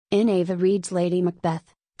In Ava Reid's Lady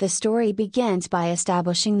Macbeth, the story begins by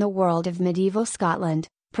establishing the world of medieval Scotland,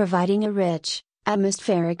 providing a rich,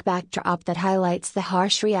 atmospheric backdrop that highlights the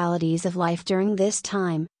harsh realities of life during this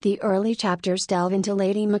time. The early chapters delve into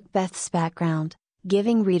Lady Macbeth's background,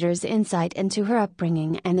 giving readers insight into her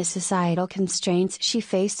upbringing and the societal constraints she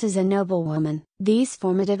faced as a noblewoman. These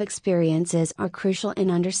formative experiences are crucial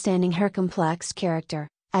in understanding her complex character,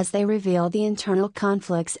 as they reveal the internal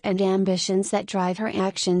conflicts and ambitions that drive her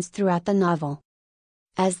actions throughout the novel.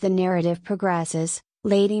 As the narrative progresses,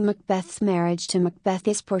 Lady Macbeth's marriage to Macbeth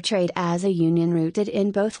is portrayed as a union rooted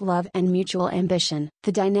in both love and mutual ambition.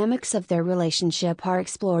 The dynamics of their relationship are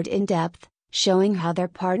explored in depth, showing how their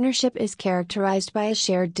partnership is characterized by a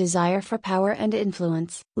shared desire for power and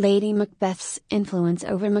influence. Lady Macbeth's influence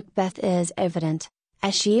over Macbeth is evident,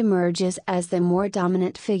 as she emerges as the more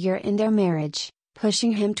dominant figure in their marriage,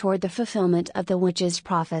 pushing him toward the fulfillment of the witch's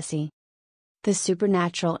prophecy. The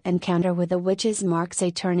supernatural encounter with the witches marks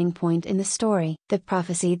a turning point in the story. The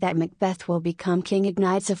prophecy that Macbeth will become king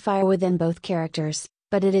ignites a fire within both characters,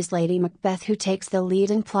 but it is Lady Macbeth who takes the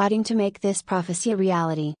lead in plotting to make this prophecy a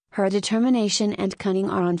reality. Her determination and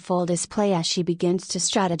cunning are on full display as she begins to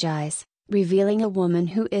strategize, revealing a woman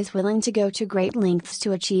who is willing to go to great lengths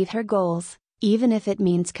to achieve her goals, even if it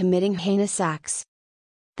means committing heinous acts.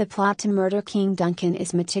 The plot to murder King Duncan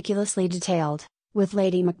is meticulously detailed, with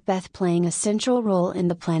Lady Macbeth playing a central role in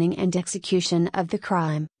the planning and execution of the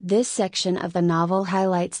crime. This section of the novel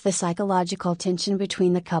highlights the psychological tension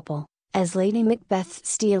between the couple, as Lady Macbeth's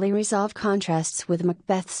steely resolve contrasts with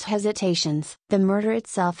Macbeth's hesitations. The murder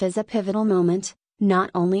itself is a pivotal moment,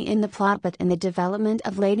 not only in the plot but in the development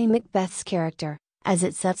of Lady Macbeth's character, as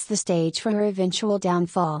it sets the stage for her eventual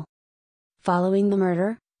downfall. Following the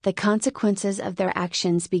murder, the consequences of their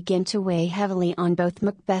actions begin to weigh heavily on both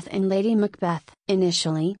Macbeth and Lady Macbeth.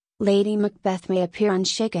 Initially, Lady Macbeth may appear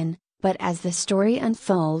unshaken, but as the story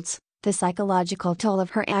unfolds, the psychological toll of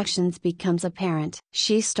her actions becomes apparent.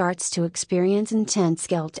 She starts to experience intense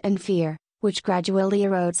guilt and fear, which gradually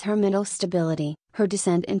erodes her mental stability. Her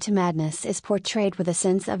descent into madness is portrayed with a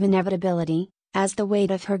sense of inevitability, as the weight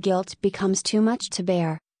of her guilt becomes too much to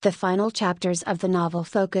bear. The final chapters of the novel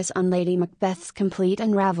focus on Lady Macbeth's complete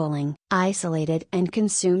unraveling. Isolated and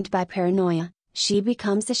consumed by paranoia, she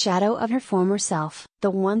becomes the shadow of her former self. The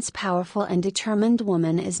once powerful and determined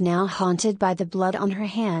woman is now haunted by the blood on her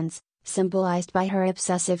hands, symbolized by her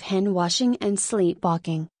obsessive hand-washing and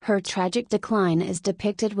sleepwalking. Her tragic decline is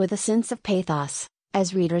depicted with a sense of pathos,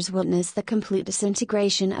 as readers witness the complete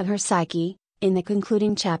disintegration of her psyche. In the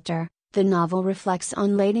concluding chapter, the novel reflects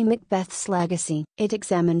on Lady Macbeth's legacy. It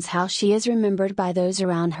examines how she is remembered by those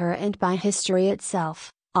around her and by history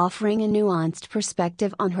itself, offering a nuanced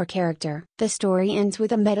perspective on her character. The story ends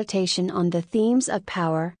with a meditation on the themes of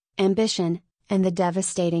power, ambition, and the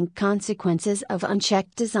devastating consequences of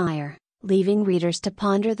unchecked desire, leaving readers to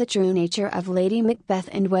ponder the true nature of Lady Macbeth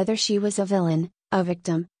and whether she was a villain, a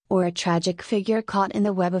victim, or a tragic figure caught in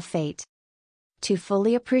the web of fate. To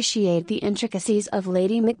fully appreciate the intricacies of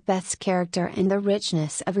Lady Macbeth's character and the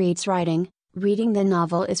richness of Reid's writing, reading the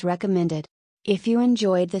novel is recommended. If you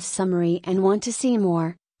enjoyed this summary and want to see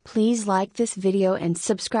more, please like this video and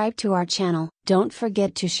subscribe to our channel. Don't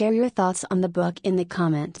forget to share your thoughts on the book in the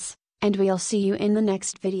comments, and we'll see you in the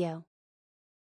next video.